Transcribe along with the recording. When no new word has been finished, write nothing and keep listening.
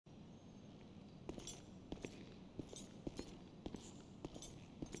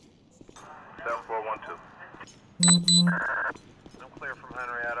7412. I'm clear from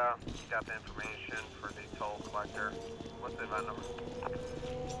Henrietta. Got the information for the toll collector. What's the event number?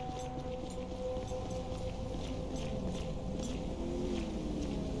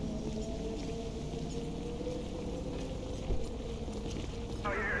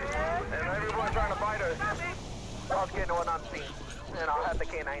 And everyone trying to fight us. I'll get one on scene, and I'll have the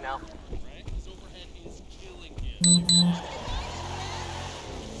K9 out. Right? His overhead is killing him.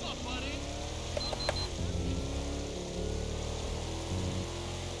 What's up, buddy?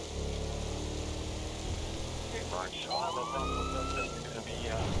 Okay, March. Los Santos is going to be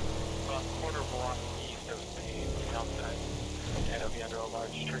about a quarter block east of the town side, and it'll be under a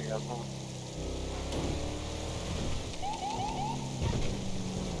large tree of moon.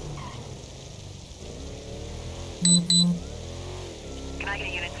 Can I get a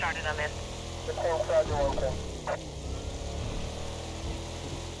unit started on this? The tail side door open.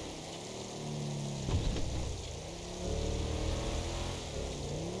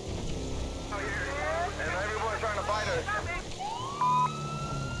 And everyone trying to fight us.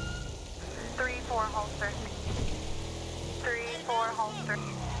 3-4 holster. 3-4 holster.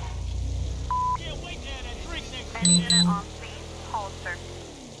 Yeah, wait there, that drink next to Any me. unit on scene, holster.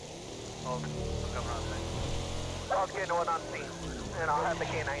 Hold. I'm coming on scene. I'll get one on scene, and I'll have the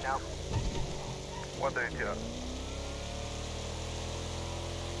K9 out. 132 up.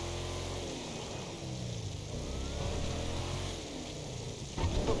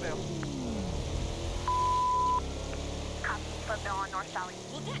 Copy, Footbill on North Valley.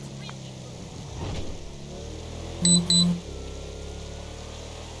 Well, that's really...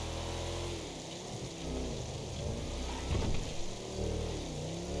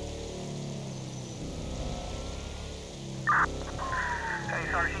 Hey,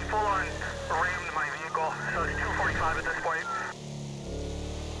 Sarge, he full on rammed my vehicle, so it's 245 at this point.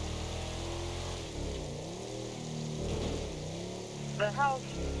 The house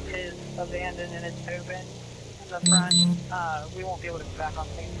is abandoned and it's open in the front. We won't be able to get back on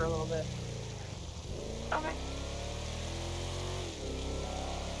scene for a little bit. Okay.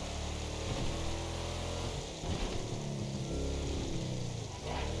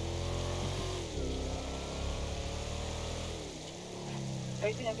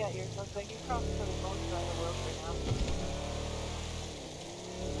 Everything I've got here looks like he's crossing to the north side of the road right now.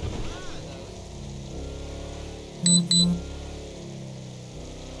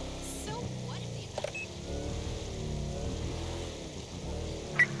 So what if he...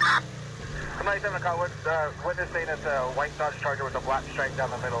 Somebody send a call with witness saying it's a white Dodge Charger with a black stripe down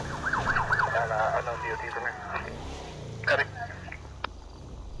the middle. And unknown DOT from here. Cutting.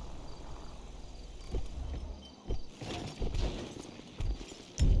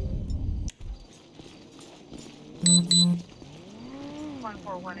 One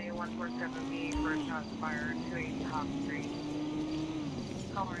 141A, 147B, first shots fired, 280 Hop Street.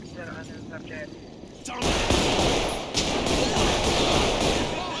 Caller instead of unknown subject.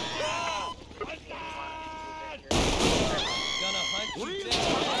 Gonna hunt you down.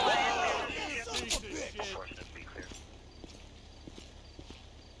 Piece of shit. Be clear.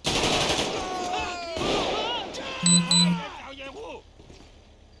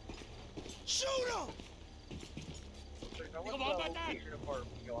 Shoot him! Come on, back there!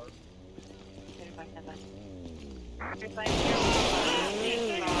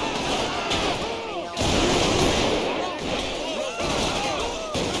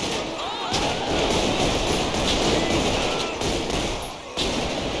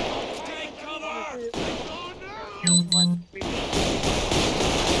 Take cover!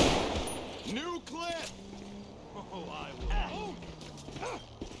 New clip! Oh, I will.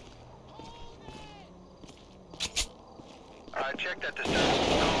 I checked that the service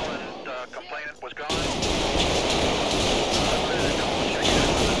call and complainant was gone.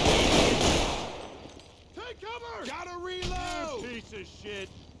 Take cover! Gotta reload! Piece of shit!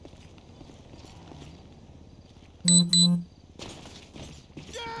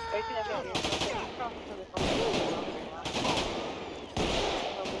 Everything I've got here looks like he's crossing to the north side of the road right now.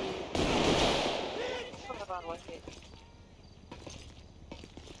 Coming up on Westgate.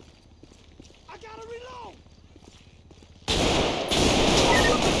 I gotta reload!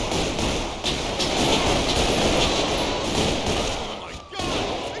 Oh my god!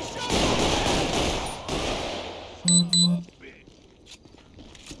 They shot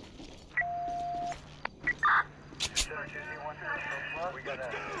We got a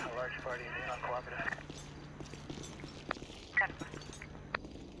large party non-cooperative.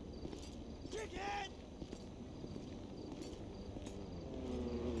 Dickhead!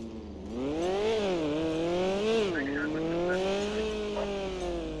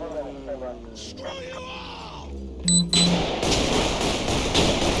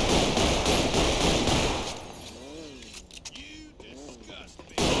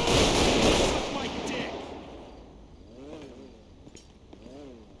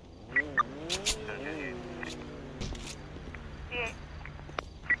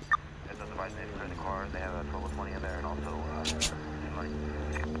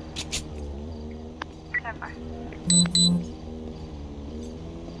 10-5.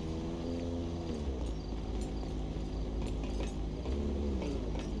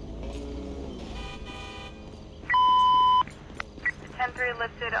 10-3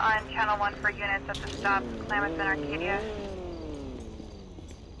 listed on channel 1 for units at the stop, Klamath and Arcadia.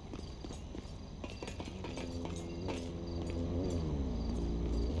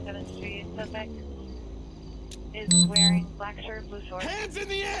 Suspect is wearing black shirt, blue shorts. Hands in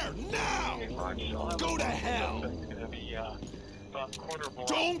the air now! Go to hell! It's going to be about a quarter block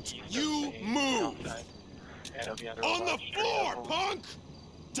Don't east you of the move! outside. And it'll be under On a the large tree floor, up. punk!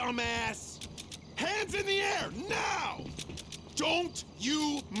 Dumbass! Hands in the air now! Don't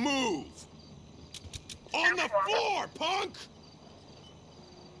you move! On the floor, punk!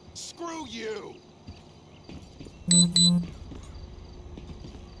 Screw you!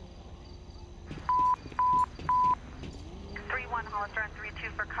 3-1 Hollister and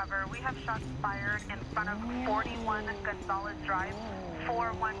 3-2 for cover. We have shots fired in front of 41 Gonzalez Drive,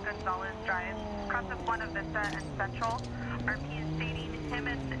 4-1 Gonzalez Drive, across of Buena Vista and Central. RP is stating him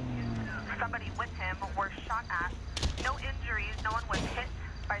and somebody with him were shot at. No injuries, no one was hit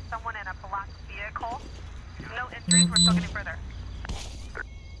by someone in a black vehicle. No injuries, we're still getting further.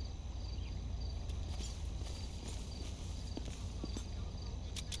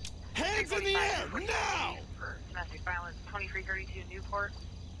 Hands in the air now! Domestic violence, 2332 Newport.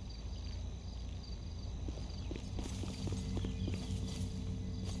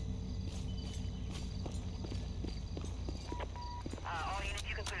 All units,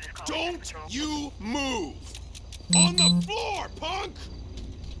 you can clear this call. Don't you move! On the floor, punk!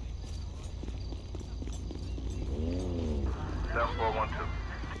 7412.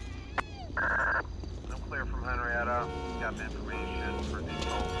 No clear from Henrietta. Got the information for the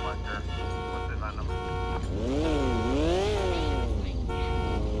toll collector. What's the event number?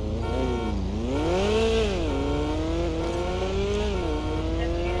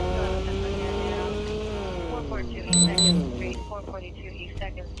 442 East 2nd Street, 442 East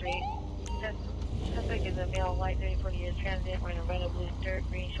 2nd Street. Suspect is a male, white, 30-40 years transit, wearing a red or blue shirt,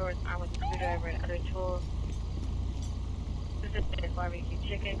 green shorts, armed with a screwdriver and other tools. This is barbecue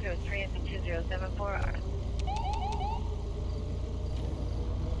chicken, code 32074.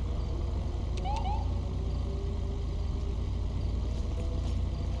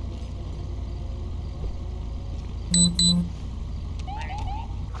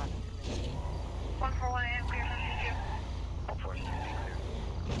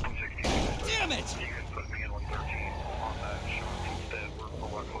 Damn it! You can put me in 113 on that shot instead. We're a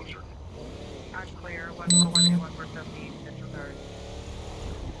lot closer. Unclear, 141 147, disregard.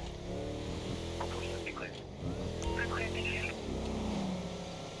 147 clear.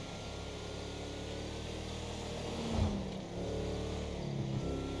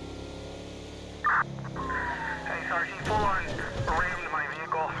 Hey, Sergeant, full on rammed my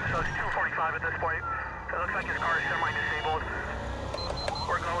vehicle, so it's 245 at this point. It looks like his car is semi-disabled.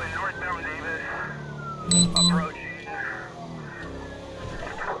 We're going northbound Davis, approaching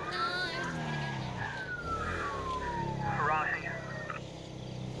Rossi.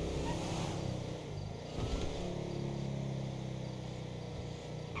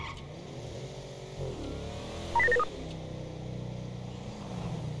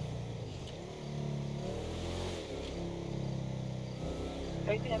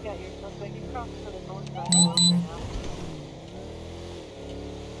 I think I've got your suspect. He's crossing to the north side of the road right now.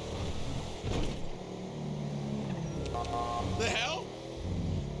 The hell?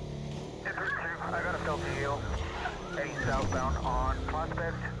 I got a Delta Hill, heading southbound on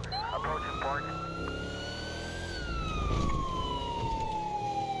Prospect, approaching Park.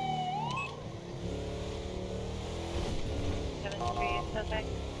 Suspect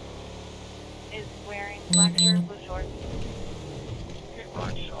is wearing black shirt, blue shorts.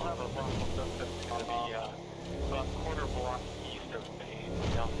 I'll have a wrongful suspect. It's going to be about a quarter block east of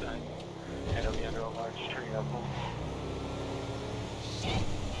the outside. And it'll be under a large tree up.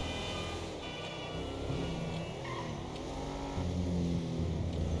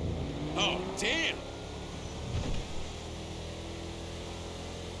 Oh, damn!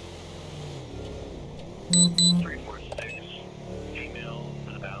 Three, 4, 6, female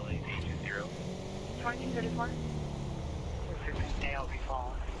for the valley, 820. 2234. I'll be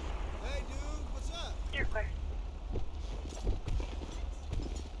following. Hey, dude, what's up? You're clear.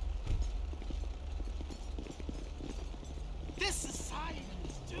 This society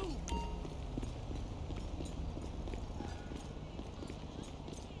is doomed!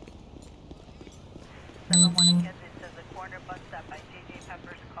 Someone against it says the corner bus stop by JJ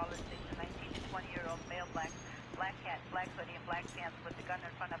Pepper's caller station, 19 to 20-year-old male, black hat, black hoodie, and black pants with the gun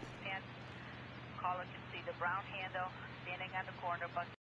in front of his pants. Caller can see the brown handle standing at the corner, but